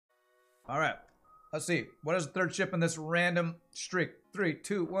All right. Let's see. What is the third ship in this random streak? 3,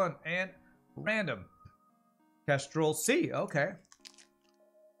 2, 1, and random. Kestrel C. Okay.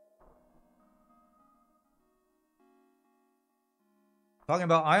 Talking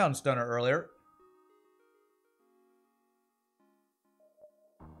about Ion Stunner earlier.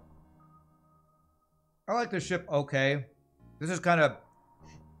 I like this ship okay. This is kind of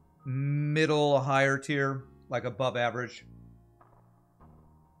middle, higher tier, like above average.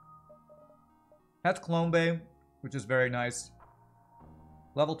 Has Clone Bay, which is very nice.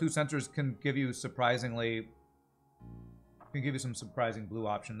 Level 2 sensors can give you some surprising blue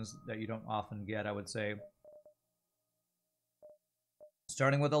options that you don't often get, I would say.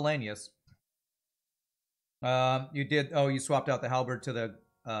 Starting with Elanius. You swapped out the Halberd to the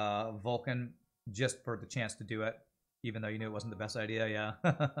Vulcan just for the chance to do it, even though you knew it wasn't the best idea, yeah.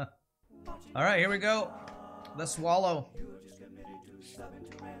 All right, here we go. The Swallow.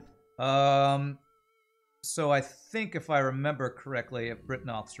 So I think if I remember correctly, if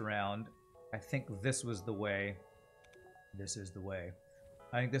Britnoth's around, I think this was the way. This is the way.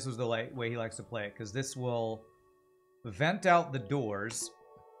 I think this was the way he likes to play it, because this will vent out the doors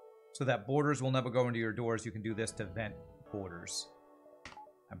so that borders will never go into your doors. You can do this to vent borders.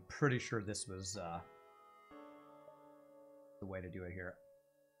 I'm pretty sure this was the way to do it here.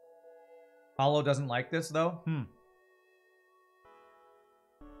 Hollow doesn't like this, though?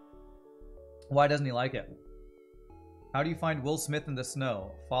 Why doesn't he like it? How do you find Will Smith in the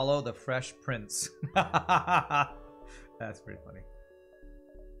snow? Follow the Fresh Prince. That's pretty funny.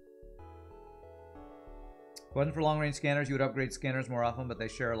 If it wasn't for long-range scanners, you would upgrade scanners more often, but they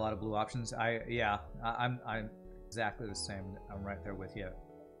share a lot of blue options. I'm exactly the same. I'm right there with you.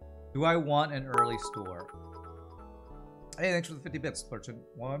 Do I want an early store? Hey, thanks for the 50 bits, Splurchin.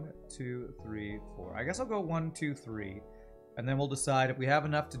 1, 2, 3, 4. I guess I'll go 1, 2, 3. And then we'll decide if we have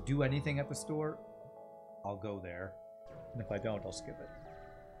enough to do anything at the store, I'll go there. And if I don't, I'll skip it.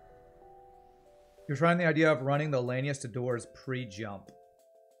 You're trying the idea of running the Lanius to doors pre-jump.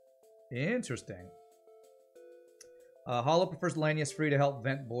 Interesting. Hollow prefers Lanius free to help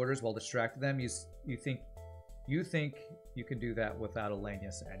vent borders while distracting them. You think you can do that without a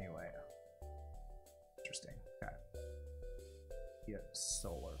Lanius anyway. Interesting. Okay. Yeah,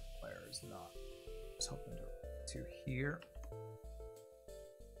 solar flare is not. I was hoping to here.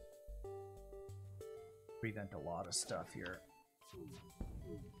 Prevent a lot of stuff here.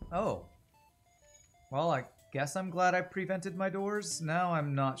 Oh. Well, I guess I'm glad I prevented my doors. Now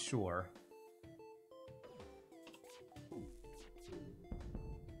I'm not sure.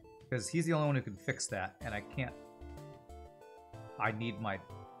 Because he's the only one who can fix that, and I can't. I need my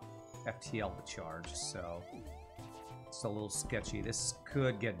FTL to charge, so it's a little sketchy. This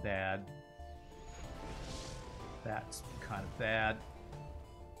could get bad. That's kind of bad.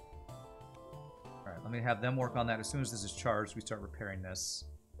 Alright, let me have them work on that. As soon as this is charged, we start repairing this.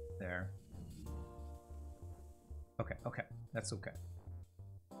 There. Okay, okay. That's okay.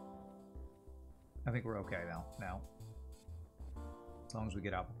 I think we're okay now. As long as we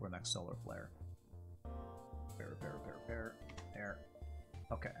get out before the next solar flare. Repair. There.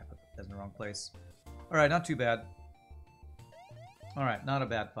 Okay, I put that in the wrong place. Alright, not too bad. Alright, not a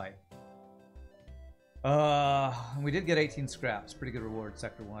bad fight. We did get 18 scraps. Pretty good reward,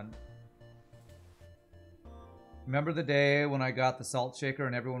 Sector 1. Remember the day when I got the salt shaker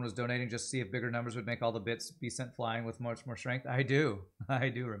and everyone was donating just to see if bigger numbers would make all the bits be sent flying with much more strength? I do. I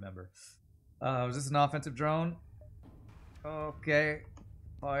do remember. Was this an offensive drone? Okay.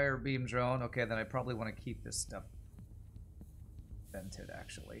 Fire beam drone. Okay, then I probably want to keep this stuff vented,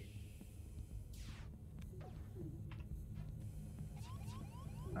 actually.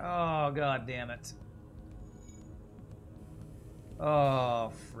 Oh, god damn it.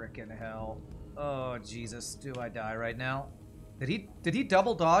 Oh, frickin' hell. Oh, Jesus. Do I die right now? Did he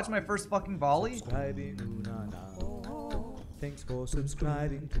double dodge my first fucking volley? Thanks for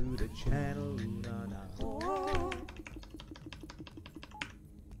subscribing to the channel.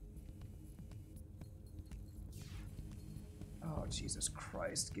 Oh, Jesus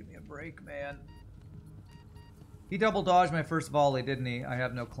Christ. Give me a break, man. He double dodged my first volley, didn't he? I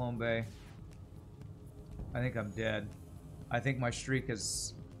have no clone bay. I think I'm dead. I think my streak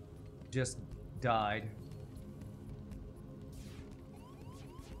has just died.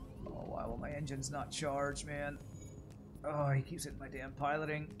 Oh, why will my engine's not charged, man? Oh, he keeps hitting my damn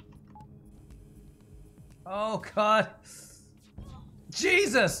piloting. Oh, God.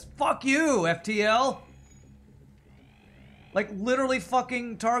 Jesus! Fuck you, FTL! Like, literally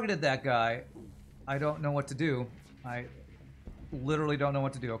fucking targeted that guy. I don't know what to do. I literally don't know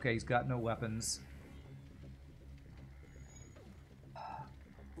what to do. Okay, he's got no weapons.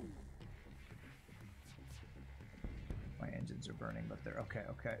 burning, but they're okay,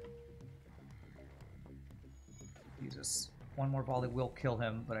 okay. Jesus. One more volley will kill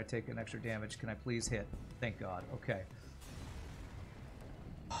him, but I take an extra damage. Can I please hit? Thank God. Okay.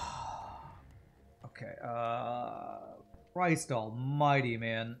 Okay, Christ almighty,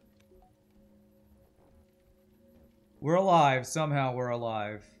 man. We're alive. Somehow we're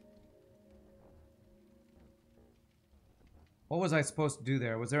alive. What was I supposed to do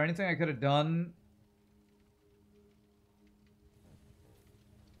there? Was there anything I could have done?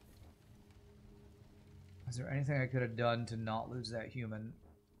 Is there anything I could have done to not lose that human?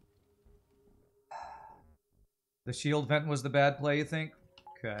 The shield vent was the bad play, you think?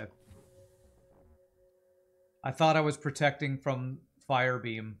 Okay. I thought I was protecting from fire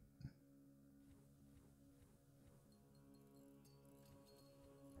beam.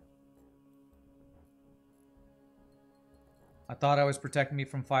 I thought I was protecting me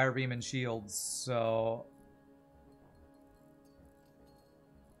from fire beam and shields, so...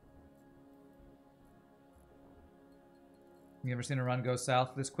 You ever seen a run go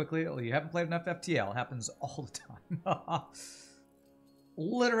south this quickly? Well, you haven't played enough FTL. It happens all the time.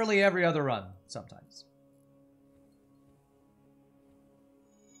 Literally every other run, sometimes.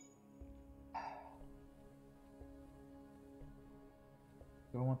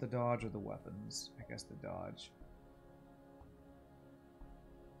 Do I want the dodge or the weapons? I guess the dodge.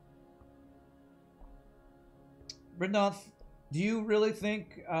 Bridnoth, do you really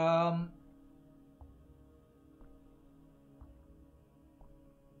think...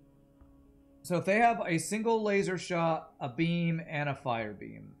 So if they have a single laser shot, a beam, and a fire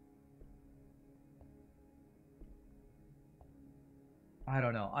beam. I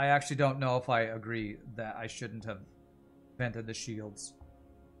don't know. I actually don't know if I agree that I shouldn't have vented the shields.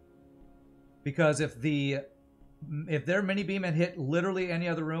 Because if their mini beam had hit literally any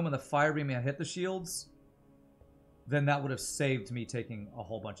other room and the fire beam had hit the shields, then that would have saved me taking a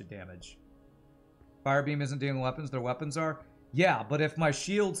whole bunch of damage. Fire beam isn't dealing with weapons, their weapons are. Yeah, but if my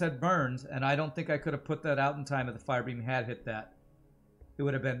shields had burned, and I don't think I could have put that out in time if the fire beam had hit that, it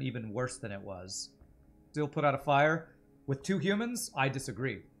would have been even worse than it was. Still put out a fire. With 2 humans, I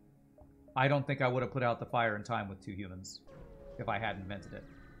disagree. I don't think I would have put out the fire in time with 2 humans if I hadn't vented it.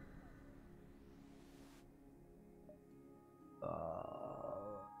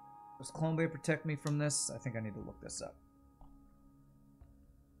 Does Clone Bay protect me from this? I think I need to look this up.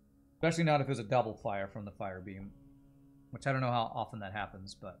 Especially not if it was a double fire from the fire beam. Which I don't know how often that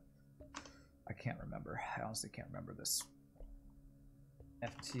happens, but I can't remember. I honestly can't remember this.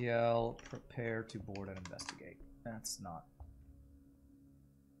 FTL, prepare to board and investigate. That's not...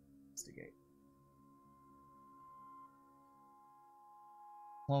 Investigate.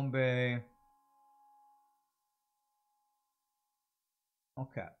 Clone Bay.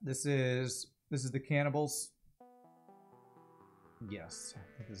 Okay, this is the cannibals. Yes,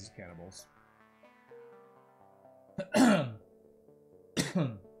 I think this is cannibals.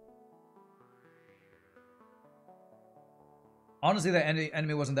 Honestly, that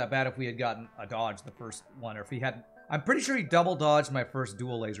enemy wasn't that bad if we had gotten a dodge the first one, or if he hadn't. I'm pretty sure he double dodged my first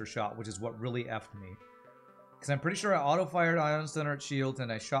dual laser shot, which is what really effed me. Because I'm pretty sure I auto-fired Ion Stunner at shields,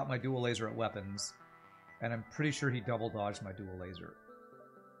 and I shot my dual laser at weapons. And I'm pretty sure he double dodged my dual laser.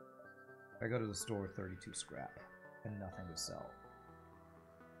 I go to the store with 32 scrap, and nothing to sell.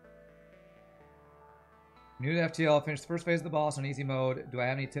 New to FTL, finished the first phase of the boss on easy mode. Do I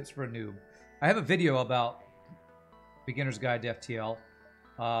have any tips for a noob? I have a video about Beginner's Guide to FTL.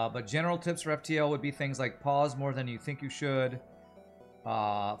 But general tips for FTL would be things like pause more than you think you should.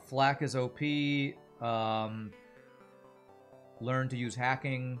 Flak is OP. Learn to use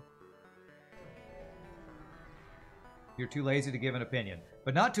hacking. You're too lazy to give an opinion.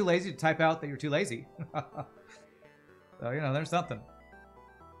 But not too lazy to type out that you're too lazy. So, you know, there's something.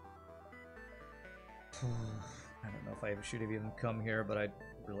 I don't know if I should have even come here, but I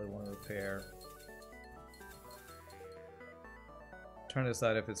really want to repair. I'm trying to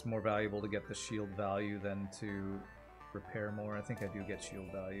decide if it's more valuable to get the shield value than to repair more. I think I do get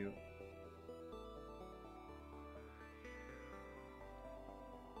shield value.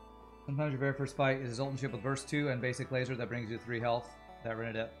 Sometimes your very first fight is Zoltan ship with burst 2 and basic laser that brings you 3 health. That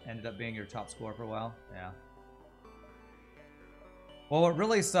ended up being your top score for a while. Yeah. Well, what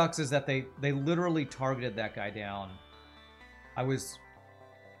really sucks is that they literally targeted that guy down. I was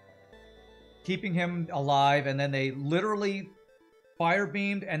keeping him alive, and then they literally fire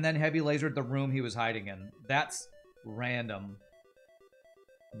beamed and then heavy lasered the room he was hiding in. That's random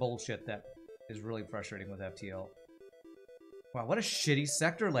bullshit that is really frustrating with FTL. Wow, what a shitty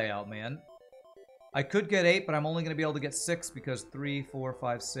sector layout, man. I could get 8, but I'm only going to be able to get 6 because 3, 4,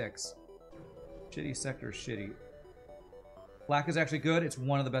 5, 6. Shitty sector is shitty. Flak is actually good. It's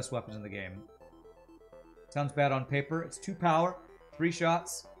one of the best weapons in the game. Sounds bad on paper. It's 2 power, 3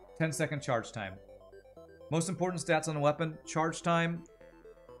 shots, 10-second charge time. Most important stats on the weapon: charge time,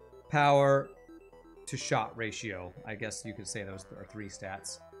 power to shot ratio. I guess you could say those are 3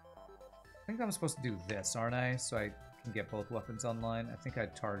 stats. I think I'm supposed to do this, aren't I? So I can get both weapons online. I think I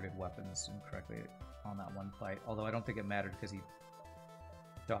targeted weapons incorrectly on that one fight. Although I don't think it mattered because he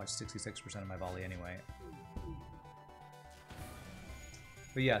dodged 66% of my volley anyway.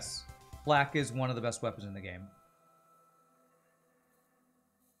 But yes, flak is one of the best weapons in the game.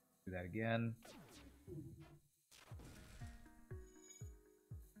 Do that again.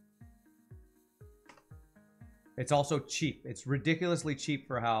 It's also cheap. It's ridiculously cheap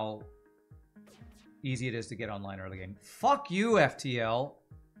for how easy it is to get online early game. Fuck you, FTL.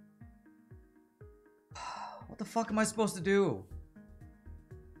 What the fuck am I supposed to do?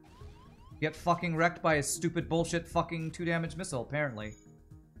 Get fucking wrecked by a stupid bullshit fucking 2-damage missile, apparently.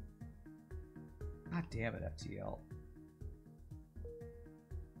 God damn it, FTL.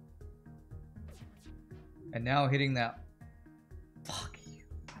 And now hitting that... Fuck you.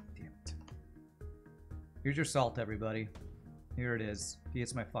 God damn it. Here's your salt, everybody. Here it is. If he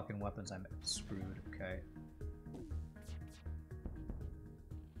hits my fucking weapons, I'm screwed, okay?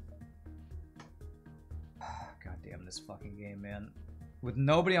 God damn this fucking game, man. With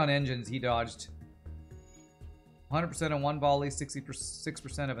nobody on engines, he dodged 100% on one volley,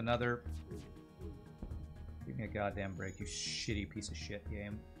 66% of another. Give me a goddamn break, you shitty piece of shit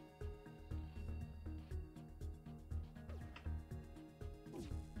game.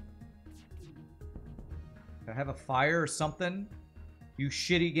 I have a fire or something? You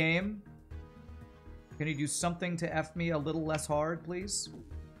shitty game. Can you do something to F me a little less hard, please?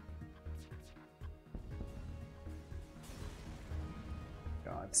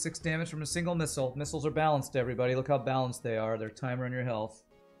 God, 6 damage from a single missile. Missiles are balanced, everybody. Look how balanced they are. They're timer on your health.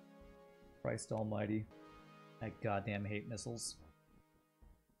 Christ almighty. I goddamn hate missiles.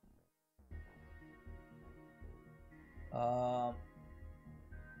 Alright,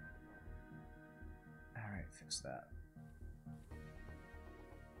 fix that.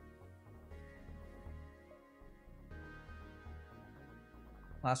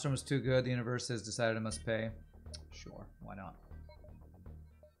 Last one was too good. The universe has decided I must pay. Sure, why not?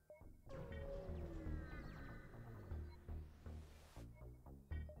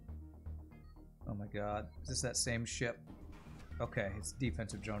 Oh my god. Is this that same ship? Okay, it's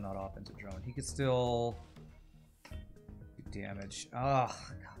defensive drone, not offensive drone. He could still do damage. Oh,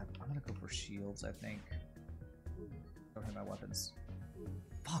 god. I'm gonna go for shields, I think. Don't hit my weapons.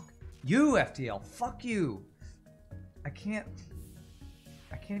 Fuck. You, FTL. Fuck you. I can't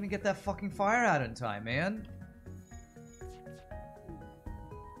even get that fucking fire out in time, man.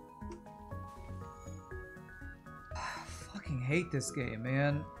 I fucking hate this game,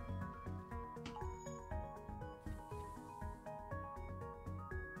 man.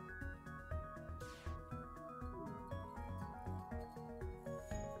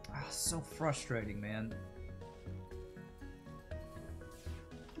 So frustrating, man.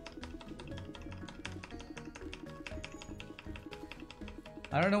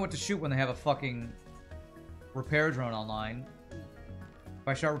 I don't know what to shoot when they have a fucking repair drone online. If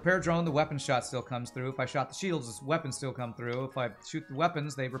I shot repair drone, the weapon shot still comes through. If I shot the shields, the weapons still come through. If I shoot the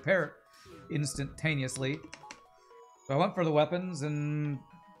weapons, they repair it instantaneously. So I went for the weapons and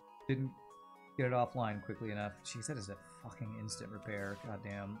didn't get it offline quickly enough. Jeez, that is a fucking instant repair.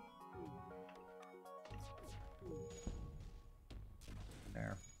 Goddamn.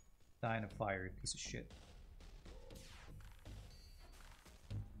 There. Dying of fire, you piece of shit.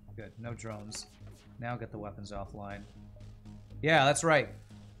 Good. No drones. Now get the weapons offline. Yeah, that's right.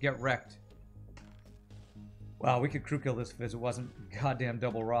 Get wrecked. Wow, we could crew kill this if it wasn't goddamn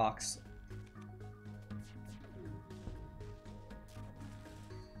double rocks.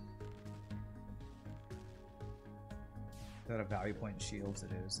 Is that a value point in shields?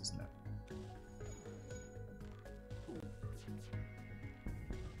 It is, isn't it?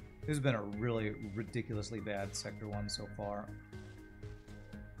 This has been a really ridiculously bad Sector 1 so far.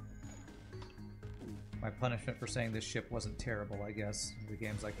 My punishment for saying this ship wasn't terrible, I guess. The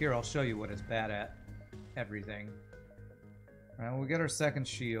game's like, here, I'll show you what it's bad at. Everything. Alright, we'll get our second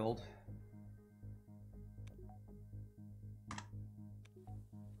shield.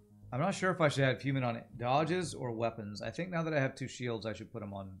 I'm not sure if I should have human on dodges or weapons. I think now that I have 2 shields, I should put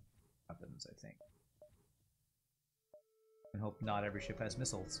them on weapons, I think. And hope not every ship has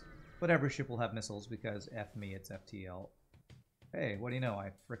missiles. But every ship will have missiles because F me, it's FTL. Hey, what do you know?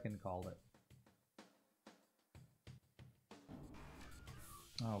 I frickin' called it.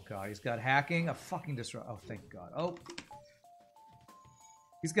 Oh god, he's got hacking, a fucking disrupt. Oh, thank god. Oh,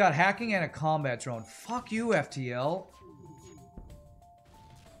 He's got hacking and a combat drone. Fuck you, FTL.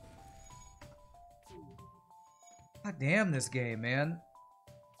 God damn this game, man.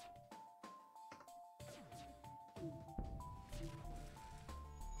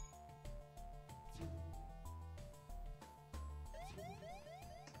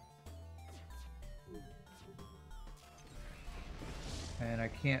 And I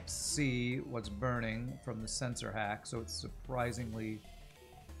can't see what's burning from the sensor hack, so it's surprisingly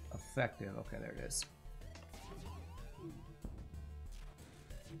effective. Okay, there it is.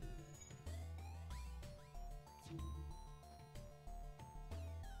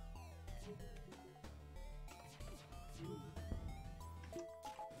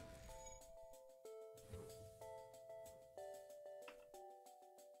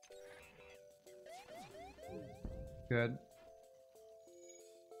 Good.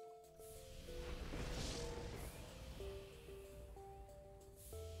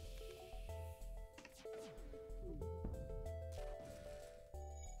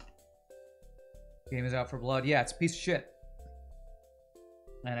 Game is out for blood. Yeah, it's a piece of shit.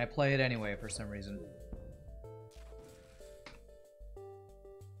 And I play it anyway for some reason.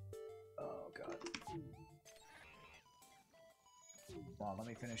 Oh, God. Come on, let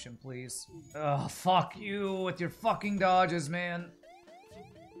me finish him, please. Oh, fuck you with your fucking dodges, man.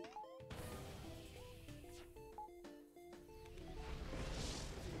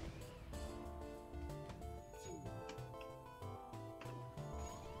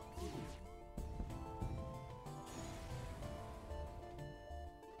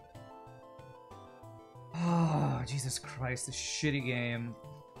 Oh, Jesus Christ, this shitty game.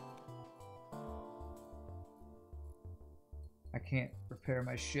 I can't repair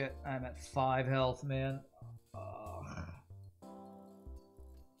my shit. I'm at 5 health, man.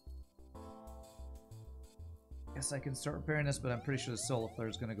 Guess I can start repairing this, but I'm pretty sure the solar flare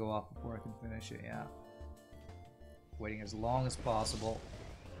is going to go off before I can finish it, yeah. Waiting as long as possible.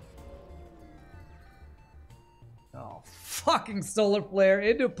 Oh, fucking solar flare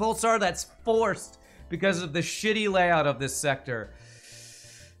into pulsar. That's forced because of the shitty layout of this sector.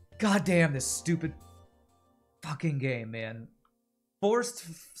 God damn this stupid fucking game, man. Forced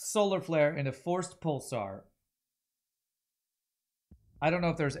solar flare into forced pulsar. I don't know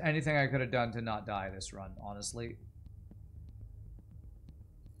if there's anything I could have done to not die this run, honestly.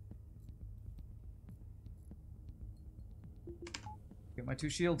 Get my 2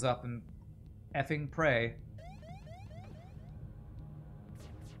 shields up and effing pray.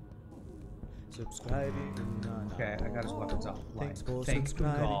 Subscribing. Okay, I got his weapons off. Thanks for Thank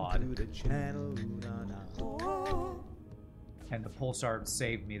subscribing God. to the channel. And the pulsar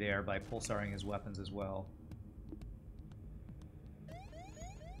saved me there by pulsaring his weapons as well.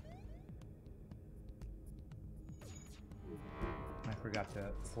 I forgot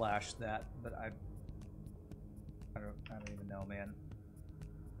to flash that, but I don't even know, man.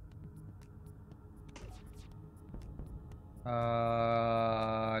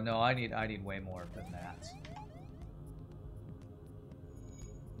 No, I need way more than that.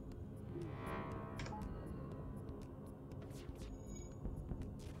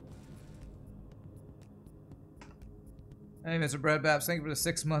 Hey, Mr. Brad Babs, thank you for the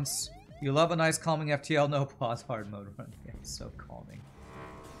 6 months. You love a nice calming FTL, no pause hard mode run. Yeah, it's so calming.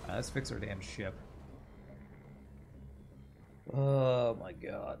 Let's fix our damn ship. Oh my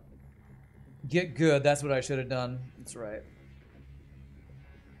God. Get good, that's what I should have done. That's right.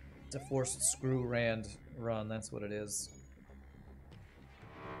 It's a forced screw rand run, that's what it is.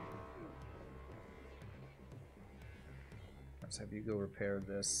 Let's have you go repair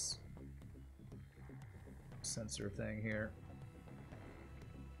this sensor thing here.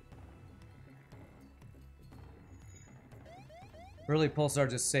 Really, Pulsar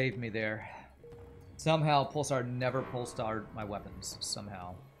just saved me there. Somehow, Pulsar never pulsared my weapons.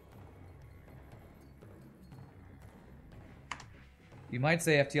 Somehow. You might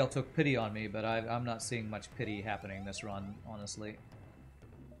say FTL took pity on me, but I'm not seeing much pity happening this run, honestly.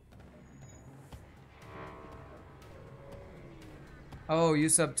 Oh, you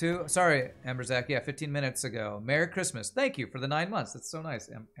sub too? Sorry, Amberzak. Yeah, 15 minutes ago. Merry Christmas. Thank you for the 9 months. That's so nice,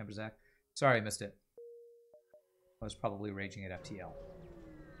 Amberzak. Sorry, I missed it. I was probably raging at FTL.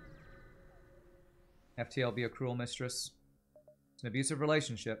 FTL be a cruel mistress. It's an abusive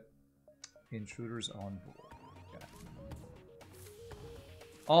relationship. Intruders on board. Okay.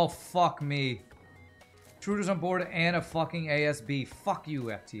 Oh, fuck me. Intruders on board and a fucking ASB. Fuck you,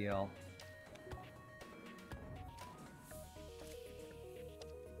 FTL.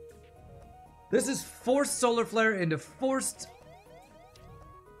 This is forced solar flare into forced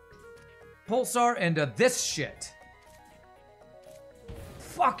pulsar into this shit.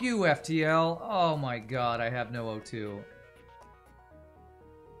 fuck you, FTL. Oh my god, I have no O2.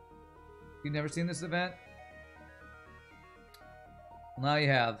 You've never seen this event? Well, now you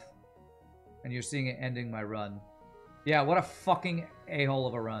have. And you're seeing it ending my run. Yeah, what a fucking a-hole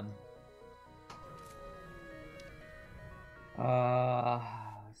of a run.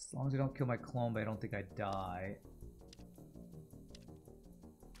 As long as I don't kill my clone, but I don't think I die.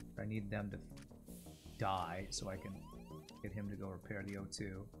 I need them to die so I can get him to go repair the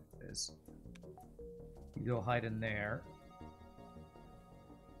O2. This. You go hide in there.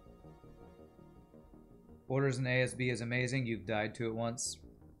 Orders in ASB is amazing. You've died to it once.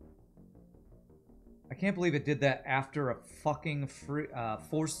 I can't believe it did that after a fucking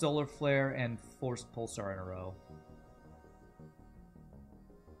forced solar flare and forced pulsar in a row.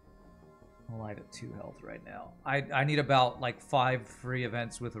 I'm alive at 2 health right now. I need about like 5 free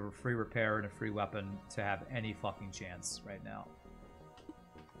events with a free repair and a free weapon to have any fucking chance right now.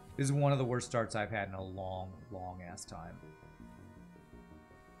 This is one of the worst starts I've had in a long, long ass time.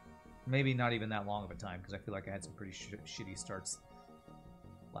 Maybe not even that long of a time, because I feel like I had some pretty shitty starts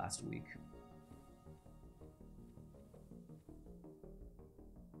last week.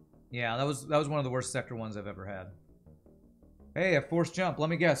 Yeah, that was one of the worst sector ones I've ever had. Hey, a forced jump. Let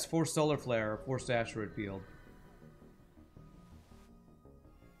me guess. Forced solar flare or forced asteroid field.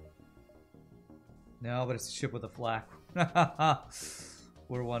 No, but it's a ship with a flak.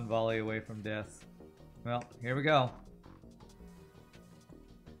 We're one volley away from death. Well, here we go.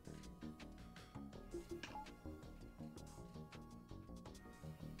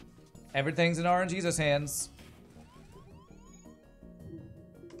 Everything's in RNG's hands.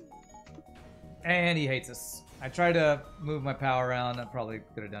 And he hates us. I tried to move my power around. I probably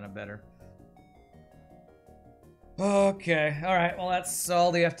could have done it better. Okay. Alright. Well, that's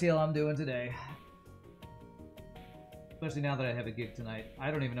all the FTL I'm doing today. Especially now that I have a gig tonight.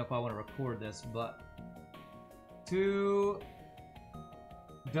 I don't even know if I want to record this, but... 2...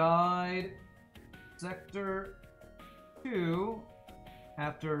 died... Sector 2...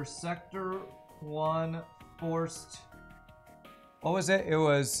 after Sector 1 forced... What was it? It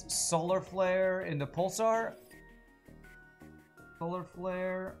was solar flare into pulsar. Solar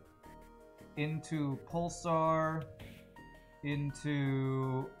flare into pulsar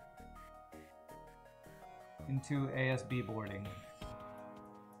into ASB boarding.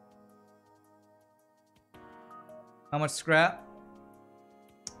 How much scrap?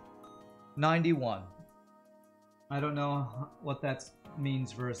 91. I don't know what that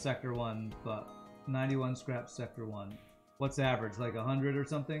means for a Sector 1, but 91 scrap Sector 1. What's average? Like 100 or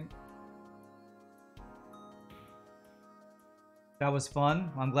something? That was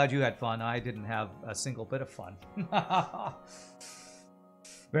fun. I'm glad you had fun. I didn't have a single bit of fun.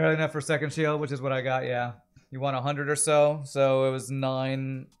 Barely enough for second shield, which is what I got, yeah. You want 100 or so? So it was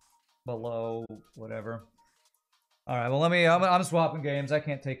 9 below, whatever. Alright, well I'm swapping games. I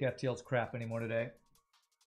can't take FTL's crap anymore today.